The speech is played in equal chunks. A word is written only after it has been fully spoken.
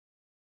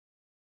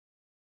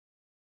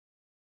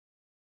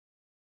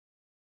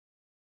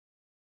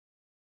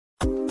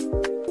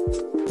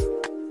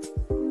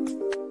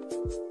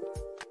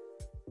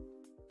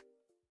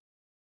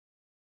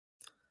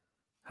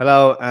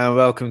Hello and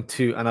welcome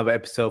to another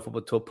episode of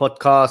Football Talk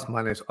Podcast.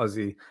 My name is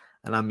Ozzy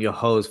and I'm your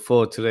host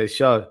for today's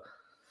show.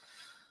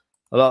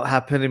 A lot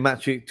happened in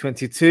match week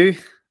 22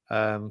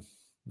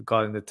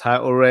 regarding the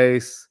title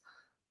race,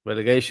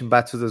 relegation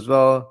battles as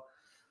well.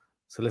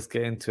 So let's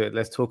get into it.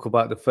 Let's talk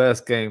about the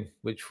first game,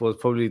 which was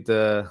probably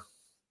the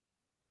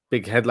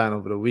big headline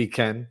over the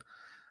weekend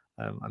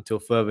until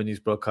further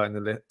news broke out in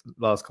the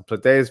last couple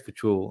of days,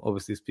 which we'll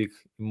obviously speak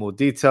in more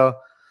detail.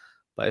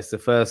 But it's the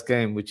first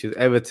game, which is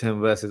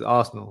Everton versus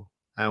Arsenal.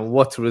 And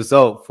what a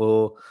result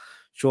for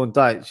Sean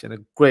Dyche and a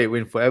great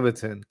win for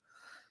Everton.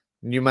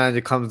 New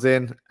manager comes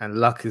in and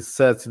luck is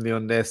certainly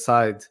on their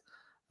side.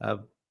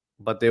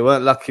 But they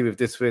weren't lucky with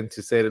this win,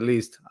 to say the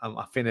least.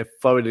 I think they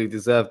thoroughly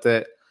deserved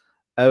it.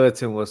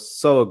 Everton was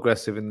so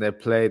aggressive in their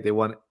play. They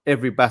won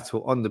every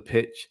battle on the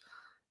pitch.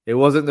 It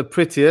wasn't the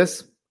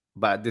prettiest,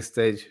 but at this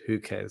stage, who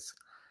cares?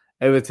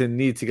 Everton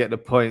need to get the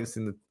points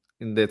in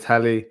their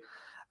tally.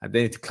 And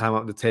they need to climb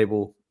up the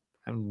table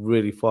and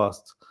really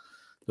fast.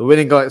 The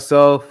winning goal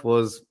itself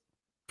was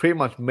pretty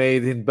much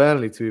made in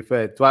Burnley, to be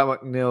fair. Dwight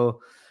McNeil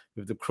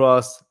with the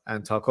cross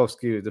and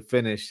Tarkowski with the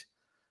finish.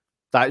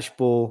 Dyche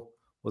ball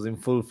was in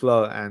full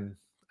flow, and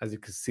as you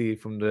can see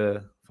from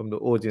the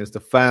audience,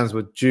 the fans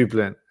were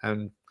jubilant,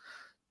 and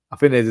I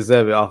think they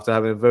deserve it after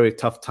having a very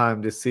tough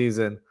time this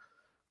season.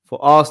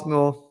 For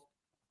Arsenal,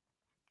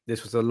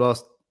 this was a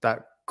loss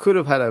that could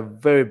have had a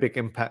very big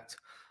impact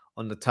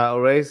on the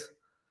title race.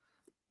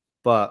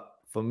 But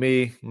for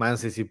me, Man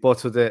City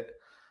bottled it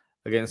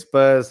against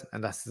Spurs,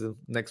 and that's the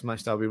next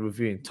match that I'll be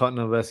reviewing,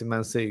 Tottenham versus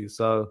Man City.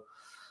 So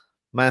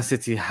Man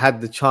City had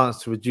the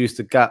chance to reduce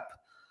the gap,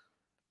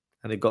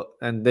 and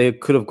they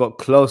could have got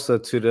closer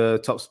to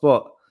the top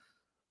spot.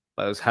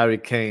 But it was Harry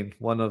Kane,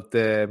 one of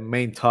their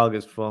main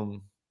targets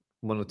from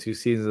 1 or 2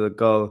 seasons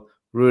ago,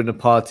 ruined the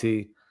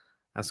party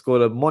and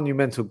scored a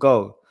monumental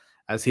goal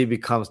as he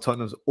becomes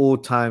Tottenham's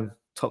all-time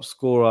top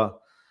scorer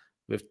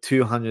with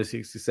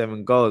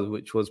 267 goals,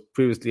 which was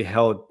previously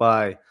held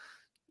by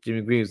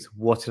Jimmy Greaves.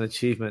 What an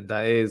achievement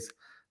that is.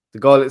 The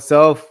goal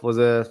itself was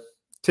a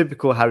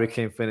typical Harry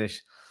Kane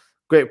finish.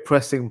 Great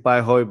pressing by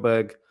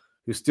Højbjerg,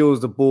 who steals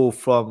the ball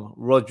from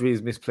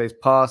Rodri's misplaced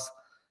pass.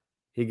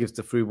 He gives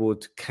the free ball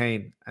to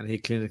Kane, and he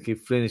clinically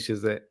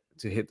finishes it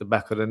to hit the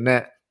back of the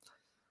net.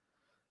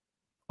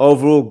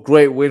 Overall,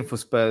 great win for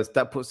Spurs.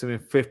 That puts them in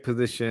 5th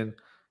position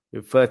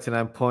with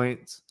 39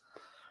 points.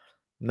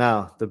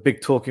 Now, the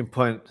big talking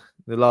point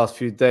the last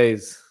few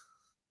days,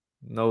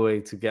 no way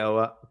to get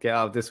out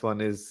of this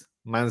one, is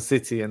Man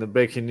City. And the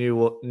breaking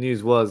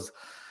news was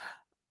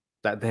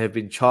that they have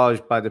been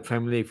charged by the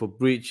Premier League for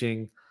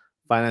breaching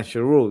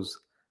financial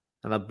rules.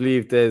 And I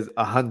believe there's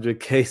 100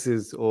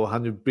 cases or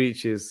 100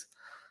 breaches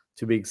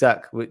to be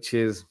exact, which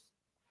is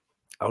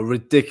a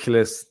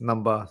ridiculous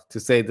number to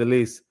say the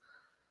least.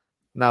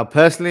 Now,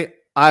 personally,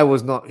 I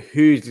was not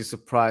hugely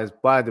surprised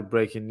by the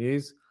breaking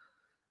news,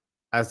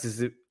 as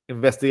this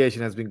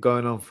investigation has been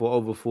going on for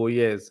over 4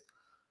 years.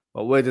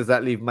 But where does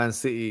that leave Man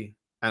City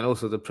and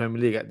also the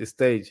Premier League at this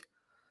stage?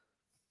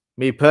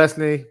 Me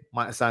personally,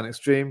 might sound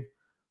extreme,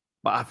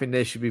 but I think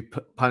they should be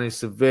punished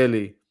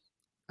severely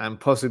and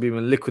possibly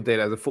even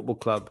liquidated as a football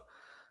club.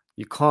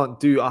 You can't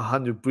do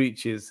 100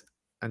 breaches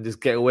and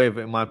just get away with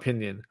it, in my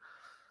opinion.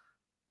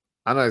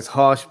 I know it's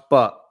harsh,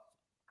 but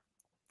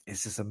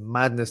it's just a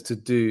madness to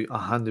do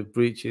 100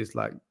 breaches.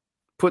 Like,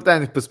 put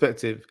that in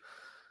perspective.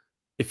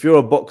 If you're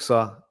a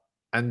boxer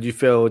and you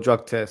fail a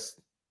drug test,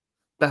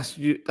 that's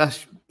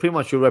pretty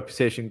much your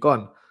reputation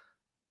gone.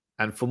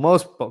 And for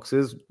most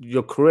boxers,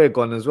 your career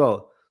gone as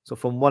well. So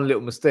from one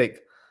little mistake,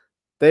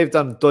 they've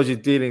done dodgy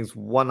dealings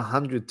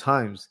 100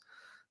 times.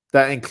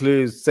 That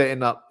includes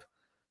setting up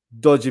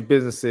dodgy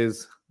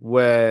businesses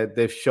where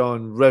they've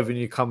shown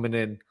revenue coming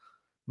in.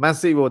 Man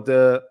City were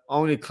the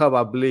only club,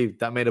 I believe,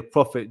 that made a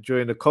profit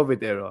during the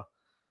COVID era.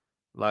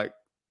 Like,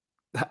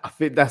 I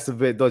think that's a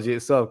bit dodgy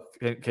itself.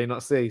 Can you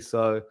not see?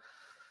 So,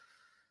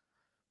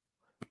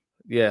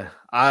 yeah,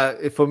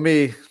 for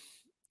me,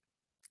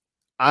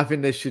 I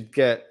think they should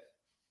get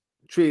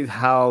treated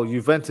how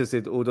Juventus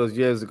did all those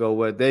years ago,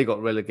 where they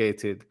got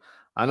relegated.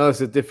 I know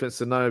it's a different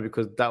scenario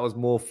because that was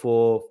more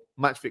for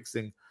match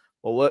fixing,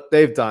 but what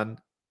they've done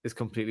is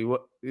completely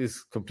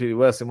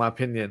worse, in my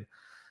opinion.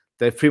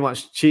 They've pretty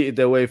much cheated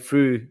their way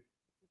through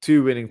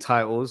 2 winning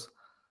titles.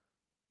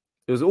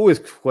 It was always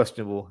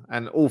questionable,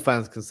 and all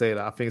fans can say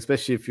that. I think,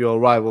 especially if you're a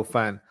rival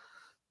fan,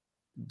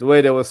 the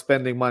way they were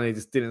spending money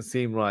just didn't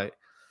seem right.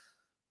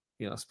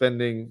 You know,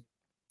 spending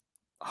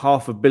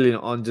 $500 million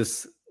on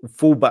just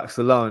fullbacks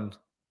alone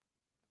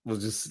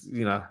was just,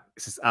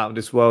 it's just out of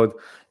this world.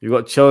 You've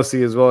got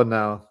Chelsea as well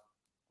now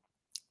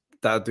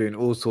that are doing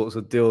all sorts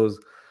of deals.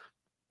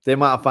 They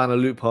might have found a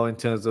loophole in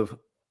terms of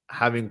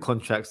having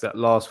contracts that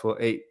last for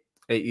eight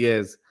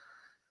years.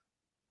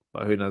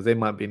 But who knows? They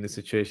might be in this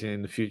situation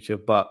in the future.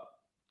 But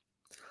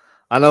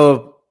I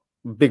know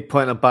a big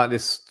point about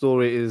this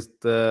story is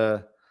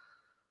the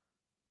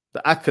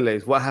the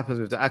accolades, what happens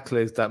with the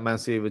accolades that Man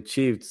City have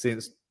achieved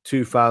since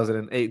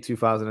 2008,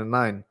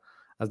 2009,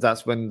 as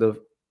that's when the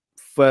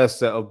first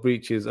set of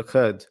breaches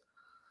occurred.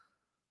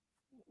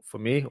 For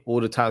me,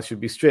 all the titles should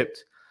be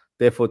stripped.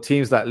 Therefore,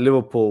 teams like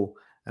Liverpool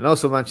and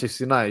also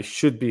Manchester United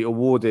should be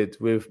awarded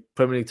with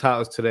Premier League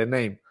titles to their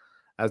name,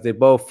 as they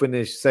both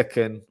finished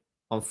second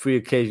on 3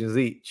 occasions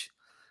each.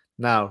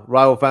 Now,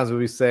 rival fans will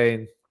be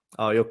saying,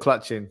 oh, you're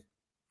clutching.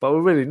 But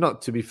we're really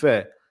not, to be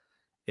fair.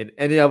 In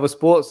any other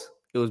sports,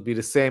 it would be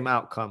the same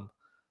outcome.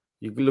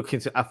 You look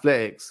into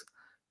athletics.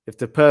 If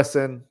the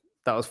person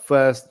that was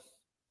first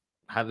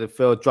had a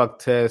failed drug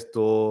test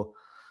or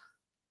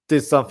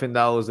did something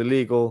that was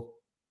illegal,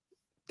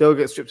 they'll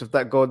get stripped of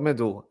that gold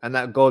medal, and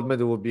that gold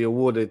medal will be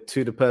awarded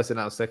to the person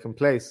out of second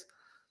place.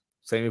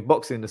 Same with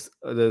boxing,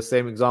 the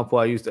same example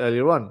I used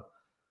earlier on.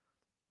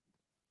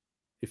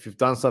 If you've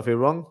done something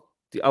wrong,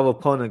 the other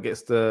opponent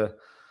gets the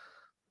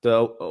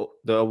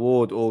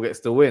award or gets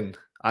the win.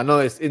 I know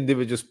it's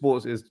individual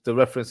sports, is the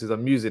references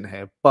I'm using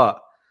here,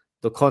 but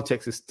the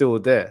context is still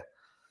there.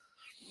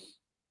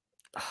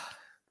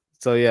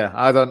 So yeah,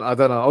 I don't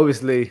know.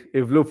 Obviously,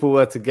 if Liverpool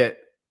were to get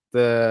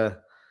the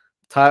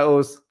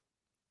titles,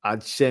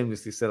 I'd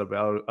shamelessly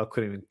celebrate. I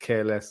couldn't even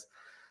care less.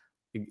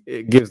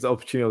 It gives the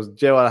opportunity of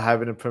Gerrard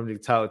having a Premier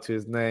League title to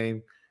his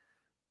name.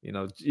 You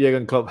know,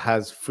 Jurgen Klopp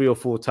has 3 or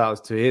 4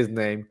 titles to his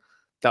name.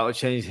 That would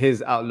change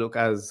his outlook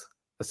as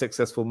a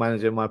successful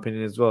manager, in my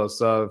opinion, as well.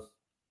 So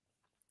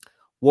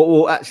what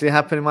will actually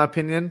happen, in my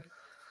opinion?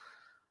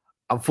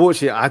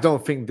 Unfortunately, I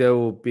don't think they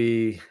will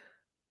be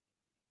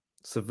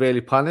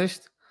severely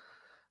punished.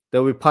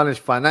 They'll be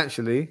punished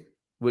financially,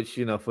 which,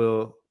 you know,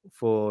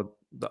 for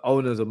the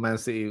owners of Man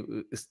City,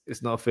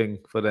 it's not a thing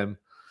for them.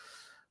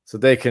 So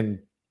they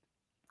can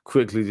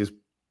quickly just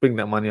bring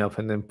that money up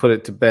and then put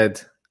it to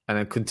bed and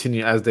then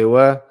continue as they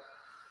were.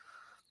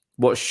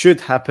 What should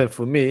happen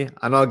for me,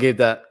 I know I gave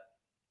that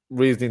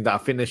reasoning that I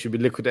think they should be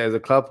liquidated as a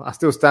club. I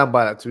still stand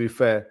by that, to be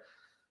fair.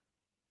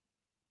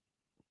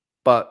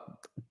 But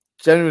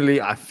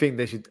generally, I think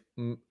they should,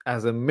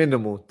 as a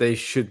minimal, they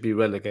should be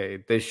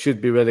relegated. They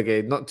should be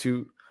relegated, not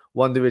to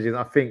one division.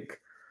 I think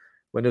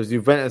when it was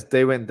Juventus,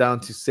 they went down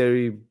to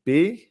Serie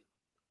B,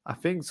 I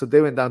think. So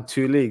they went down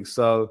 2 leagues.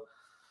 So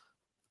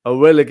a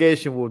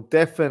relegation will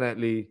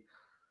definitely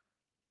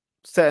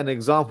set an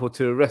example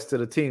to the rest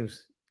of the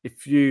teams.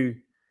 If you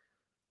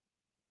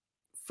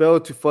fail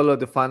to follow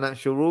the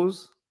financial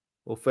rules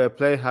or fair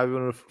play, however you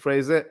want to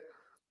phrase it,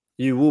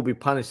 you will be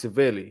punished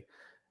severely.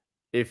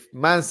 If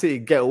Man City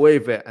get away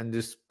with it and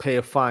just pay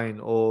a fine,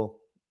 or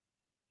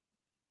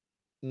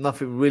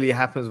nothing really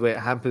happens where it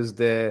hampers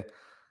their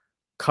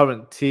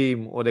current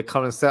team or their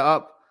current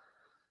setup,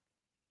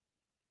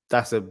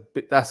 that's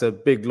a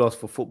big loss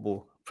for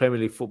football, Premier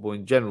League football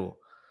in general.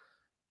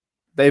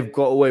 They've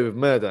got away with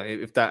murder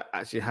if that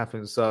actually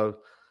happens. So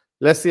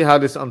let's see how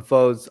this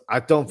unfolds.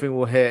 I don't think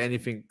we'll hear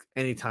anything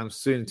anytime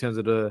soon in terms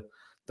of the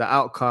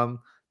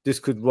outcome. This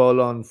could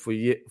roll on for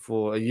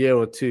a year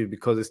or two,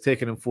 because it's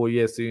taken them 4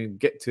 years to even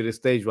get to this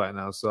stage right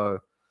now. So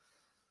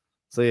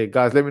yeah,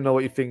 guys, let me know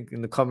what you think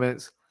in the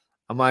comments.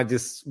 Am I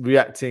just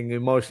reacting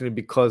emotionally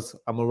because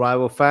I'm a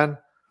rival fan?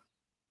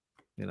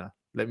 You know,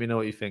 let me know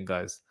what you think,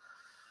 guys.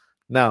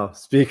 Now,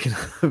 speaking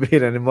of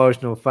being an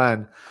emotional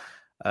fan,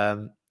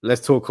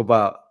 let's talk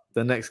about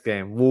the next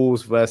game,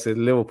 Wolves versus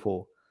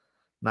Liverpool.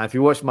 Now, if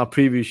you watched my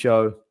preview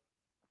show,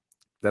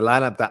 the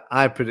lineup that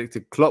I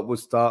predicted Klopp would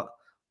start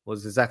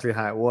was exactly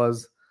how it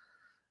was.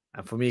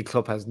 And for me,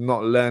 Klopp has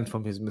not learned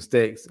from his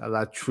mistakes, as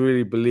I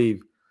truly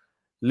believe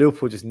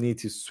Liverpool just need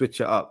to switch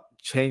it up,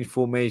 change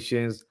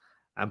formations,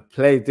 and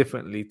play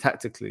differently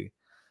tactically.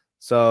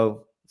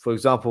 So, for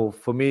example,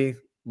 for me,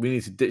 we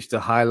need to ditch the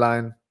high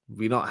line.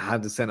 We don't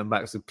have the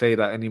centre-backs to play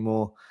that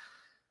anymore.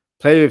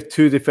 Play with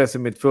 2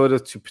 defensive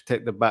midfielders to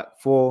protect the back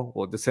 4,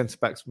 or the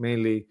centre-backs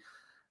mainly,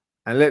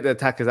 and let the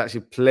attackers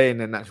actually play in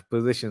their natural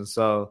position.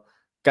 So,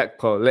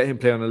 Gakpo, let him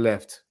play on the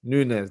left.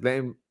 Núñez, let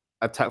him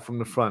attack from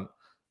the front.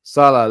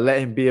 Salah, let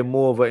him be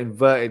more of an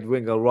inverted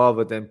winger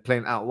rather than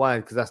playing out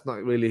wide, because that's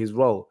not really his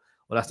role.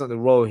 Or that's not the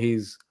role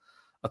he's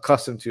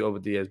accustomed to over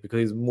the years, because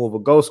he's more of a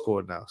goal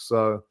scorer now.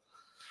 So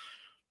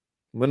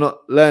we're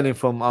not learning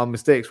from our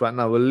mistakes right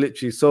now. We're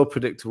literally so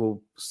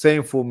predictable.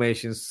 Same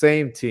formation,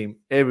 same team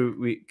every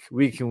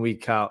week in,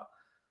 week out.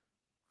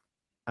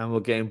 And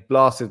we're getting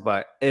blasted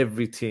by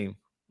every team.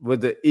 We're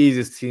the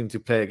easiest team to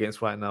play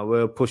against right now.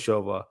 We're a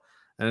pushover.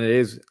 And it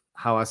is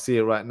how I see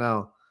it right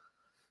now.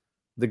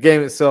 The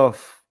game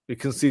itself, we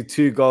can see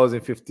 2 goals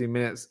in 15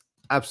 minutes.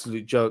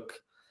 Absolute joke.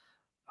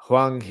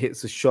 Hwang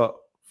hits a shot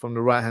from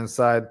the right-hand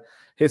side,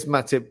 hits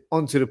Matip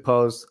onto the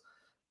post,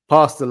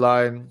 past the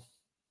line.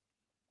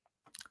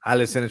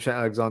 Alisson and Trent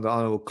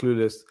Alexander-Arnold were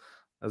clueless,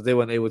 as they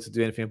weren't able to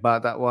do anything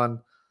about that one.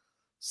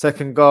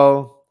 Second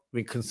goal,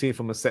 we concede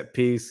from a set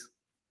piece.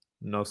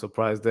 No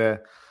surprise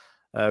there.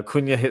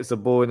 Cunha hits the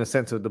ball in the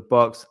centre of the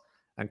box,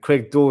 and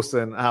Craig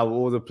Dawson, out of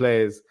all the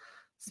players,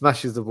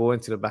 smashes the ball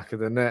into the back of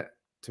the net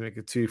to make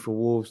it 2 for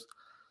Wolves.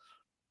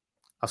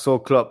 I saw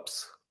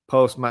Klopp's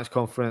post-match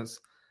conference,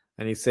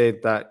 and he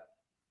said that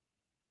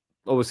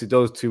obviously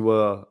those two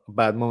were a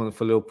bad moment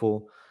for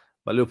Liverpool,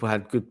 but Liverpool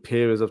had good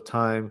periods of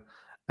time,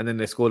 and then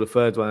they scored the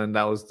third one, and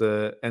that was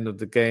the end of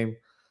the game.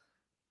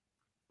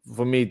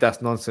 For me,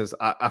 that's nonsense.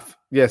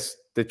 Yes,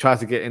 they tried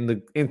to get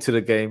into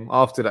the game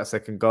after that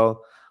second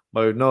goal,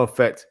 but with no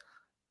effect.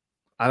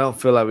 I don't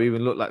feel like we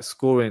even looked like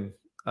scoring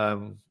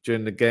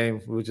during the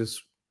game. We were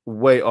just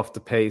way off the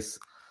pace.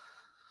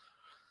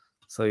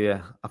 So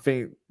yeah, I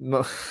think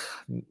not.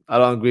 I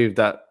don't agree with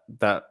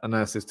that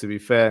analysis. To be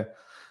fair,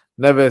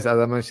 Neves, as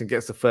I mentioned,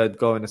 gets the third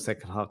goal in the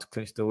second half to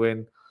clinch the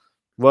win.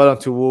 Well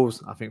done to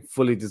Wolves. I think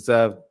fully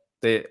deserved.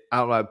 They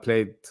outright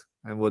played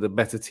and were the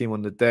better team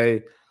on the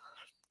day.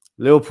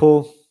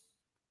 Liverpool,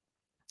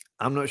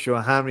 I'm not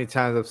sure how many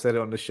times I've said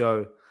it on the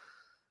show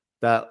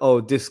that,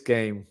 this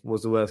game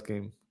was the worst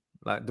game.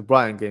 Like the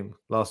Brighton game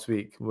last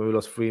week where we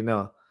lost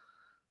 3-0.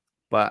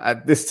 But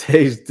at this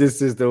stage,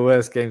 this is the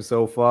worst game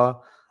so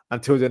far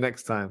until the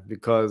next time,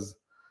 because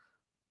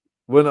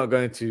we're not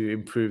going to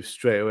improve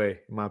straight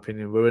away, in my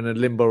opinion. We're in a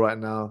limbo right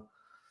now.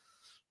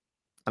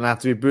 And I have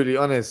to be brutally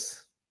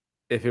honest,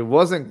 if it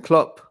wasn't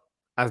Klopp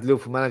as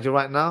Liverpool manager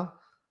right now,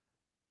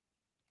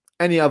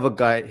 any other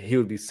guy, he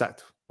would be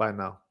sacked by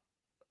now.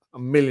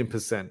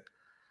 1,000,000%.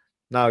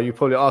 Now, you're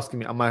probably asking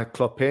me, am I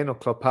Klopp in or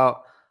Klopp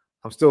out?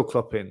 I'm still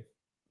Klopp in.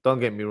 Don't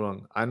get me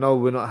wrong. I know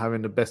we're not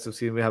having the best of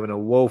season. We're having a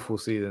woeful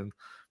season.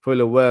 Probably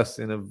the worst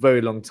in a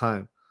very long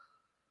time.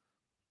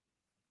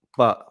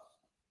 But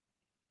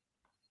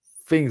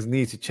things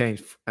need to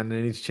change, and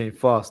they need to change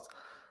fast.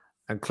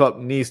 And Klopp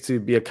needs to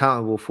be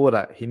accountable for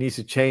that. He needs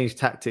to change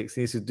tactics.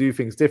 He needs to do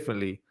things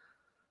differently.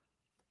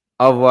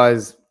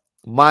 Otherwise,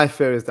 my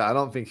fear is that I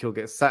don't think he'll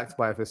get sacked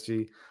by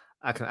FSG.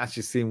 I can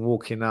actually see him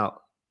walking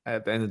out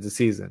at the end of the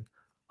season.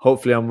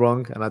 Hopefully I'm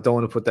wrong, and I don't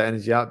want to put that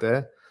energy out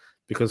there,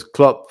 because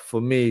Klopp, for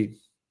me,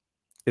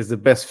 is the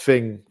best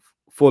thing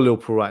for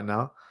Liverpool right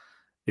now.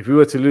 If we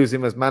were to lose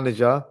him as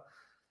manager,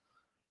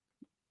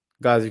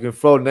 guys, you can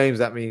throw names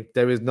at me.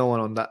 There is no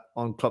one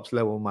on Klopp's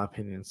level, in my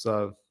opinion.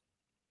 So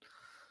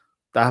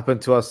that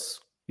happened to us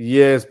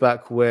years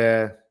back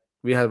where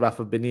we had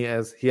Rafa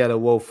Benitez. He had a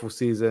woeful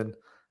season,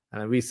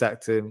 and we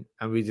sacked him,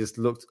 and we just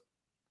looked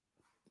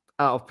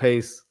out of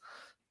pace,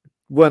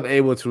 weren't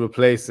able to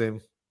replace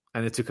him,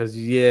 and it took us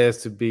years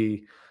to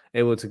be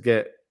able to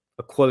get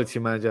a quality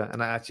manager,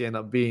 and that actually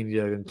ended up being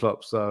Jurgen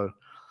Klopp. So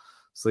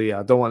yeah,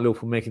 I don't want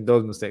Liverpool making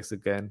those mistakes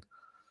again.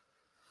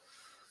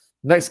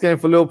 Next game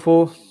for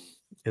Liverpool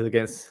is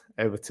against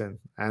Everton,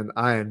 and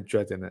I am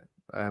dreading it.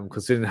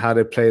 Considering how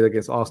they played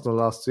against Arsenal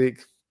last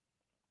week,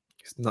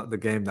 it's not the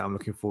game that I'm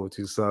looking forward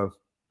to. So,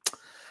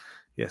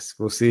 yes,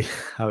 we'll see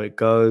how it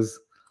goes.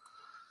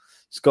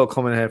 Just got a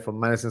comment here from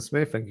Madison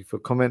Smith. Thank you for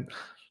a comment.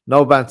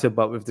 No banter,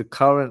 but with the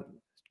current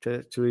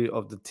trajectory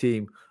of the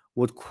team,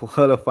 would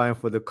qualifying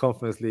for the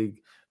Conference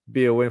League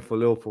be a win for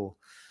Liverpool?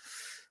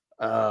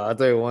 I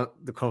don't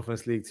want the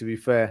Conference League, to be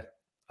fair.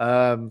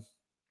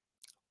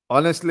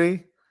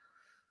 Honestly,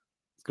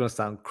 it's going to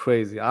sound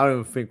crazy. I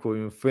don't think we'll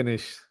even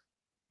finish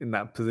in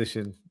that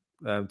position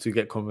to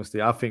get Conference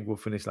League. I think we'll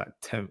finish like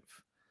 10th.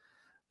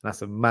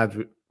 That's a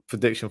mad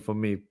prediction for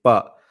me.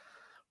 But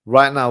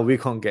right now, we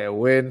can't get a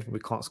win. We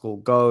can't score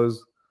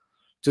goals.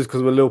 Just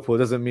because we're Liverpool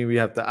doesn't mean we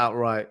have the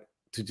outright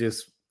to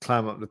just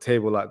climb up the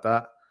table like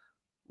that.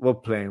 We're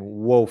playing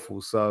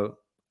woeful. So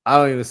I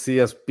don't even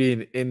see us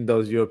being in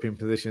those European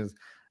positions.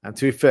 And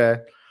to be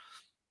fair,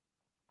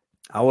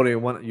 I wouldn't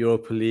even want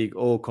Europa League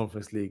or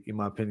Conference League, in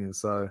my opinion.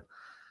 So,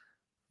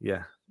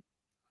 yeah.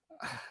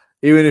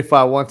 Even if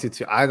I wanted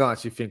to, I don't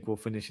actually think we'll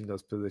finish in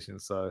those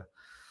positions. So,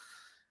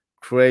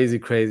 crazy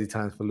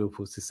times for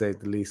Liverpool, to say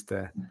the least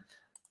there.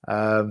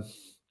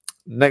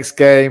 Next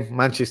game,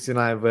 Manchester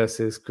United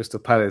versus Crystal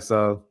Palace.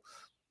 So,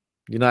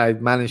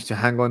 United managed to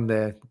hang on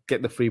there,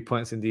 get the 3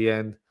 points in the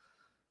end.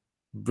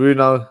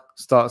 Bruno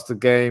starts the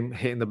game,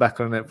 hitting the back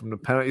of the net from the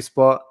penalty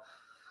spot.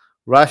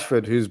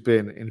 Rashford, who's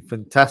been in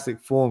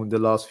fantastic form in the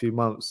last few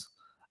months,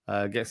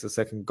 gets the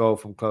second goal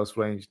from close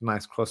range.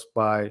 Nice cross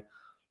by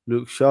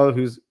Luke Shaw,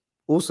 who's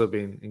also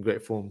been in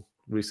great form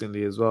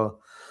recently as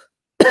well.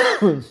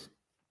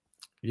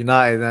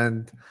 United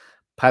and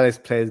Palace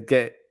players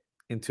get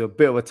into a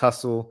bit of a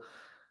tussle,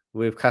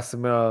 with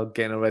Casemiro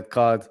getting a red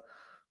card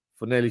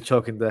for nearly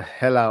choking the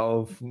hell out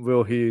of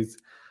Will Hughes.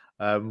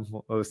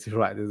 Obviously,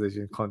 right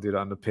decision, can't do that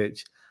on the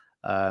pitch.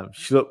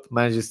 Schlupp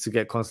manages to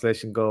get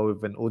consolation goal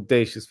with an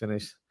audacious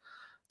finish.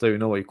 Don't even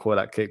know what you call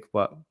that kick,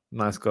 but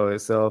nice goal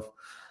itself.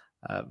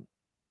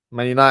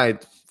 Man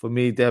United, for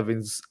me, they've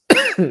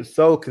been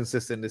so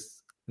consistent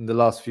in the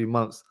last few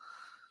months.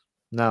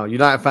 Now,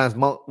 United fans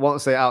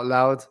won't say out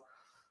loud,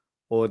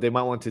 or they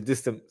might want to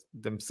distance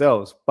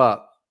themselves,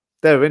 but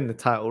they're in the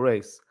title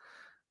race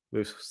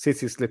with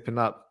City slipping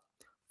up.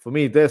 For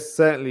me, they're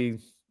certainly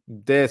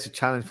there to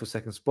challenge for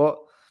second spot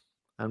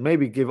and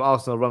maybe give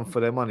Arsenal a run for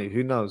their money.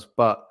 Who knows?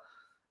 But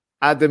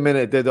at the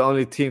minute, they're the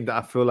only team that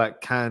I feel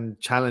like can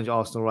challenge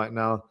Arsenal right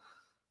now.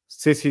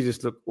 City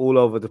just look all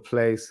over the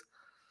place.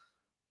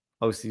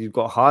 Obviously, you've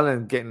got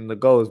Haaland getting the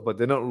goals, but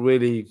they're not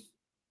really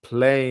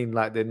playing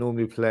like they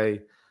normally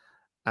play.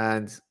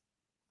 And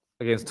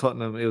against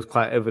Tottenham, it was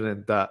quite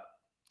evident that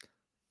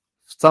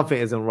something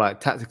isn't right.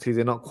 Tactically,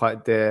 they're not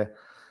quite there.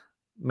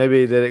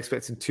 Maybe they're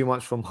expecting too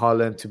much from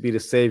Haaland to be the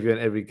savior in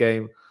every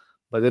game,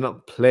 but they're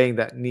not playing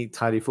that neat,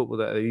 tidy football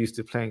that they're used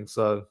to playing.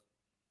 So,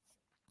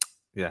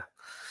 yeah,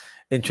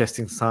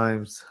 interesting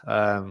times,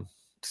 to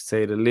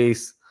say the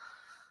least.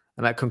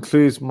 And that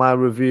concludes my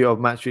review of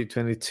Match Week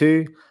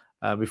 22.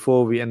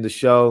 Before we end the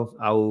show,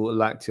 I would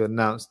like to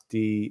announce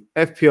the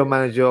FPL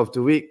Manager of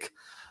the Week.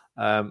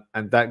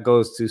 And that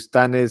goes to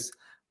Stanis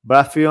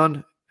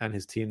Baratheon, and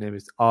his team name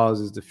is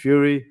Ours is the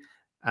Fury.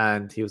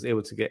 And he was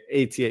able to get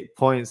 88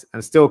 points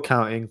and still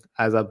counting,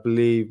 as I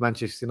believe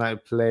Manchester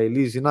United play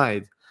Leeds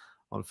United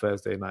on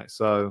Thursday night.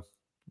 So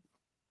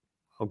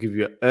I'll give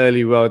you an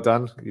early well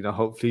done.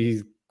 Hopefully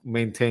he's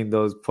maintained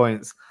those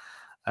points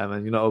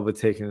and you're not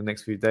overtaking the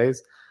next few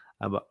days.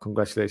 But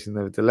congratulations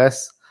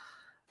nevertheless.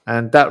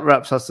 And that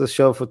wraps up the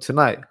show for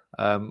tonight.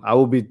 I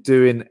will be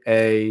doing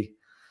a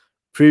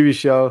preview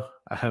show,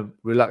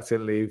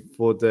 reluctantly,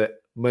 for the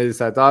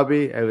Merseyside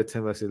derby,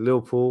 Everton versus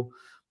Liverpool.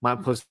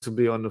 Might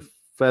possibly on the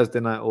Thursday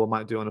night, or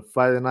might do it on a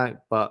Friday night.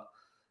 But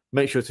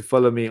make sure to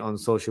follow me on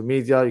social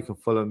media. You can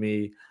follow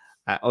me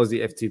at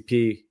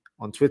AussieFTP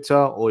on Twitter,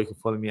 or you can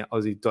follow me at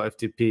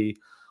Aussie.ftp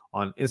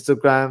on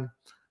Instagram.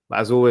 But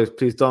as always,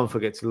 please don't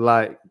forget to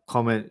like,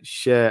 comment,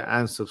 share,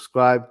 and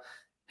subscribe.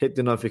 Hit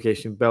the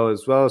notification bell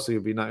as well, so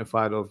you'll be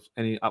notified of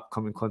any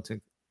upcoming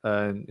content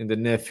in the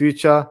near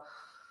future.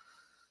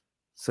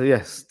 So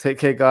yes, take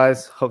care,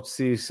 guys. Hope to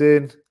see you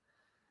soon.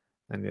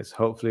 And yes,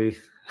 hopefully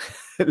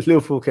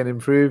Liverpool can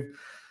improve.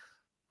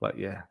 But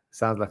yeah,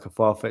 sounds like a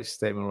far-fetched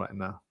statement right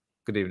now.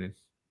 Good evening.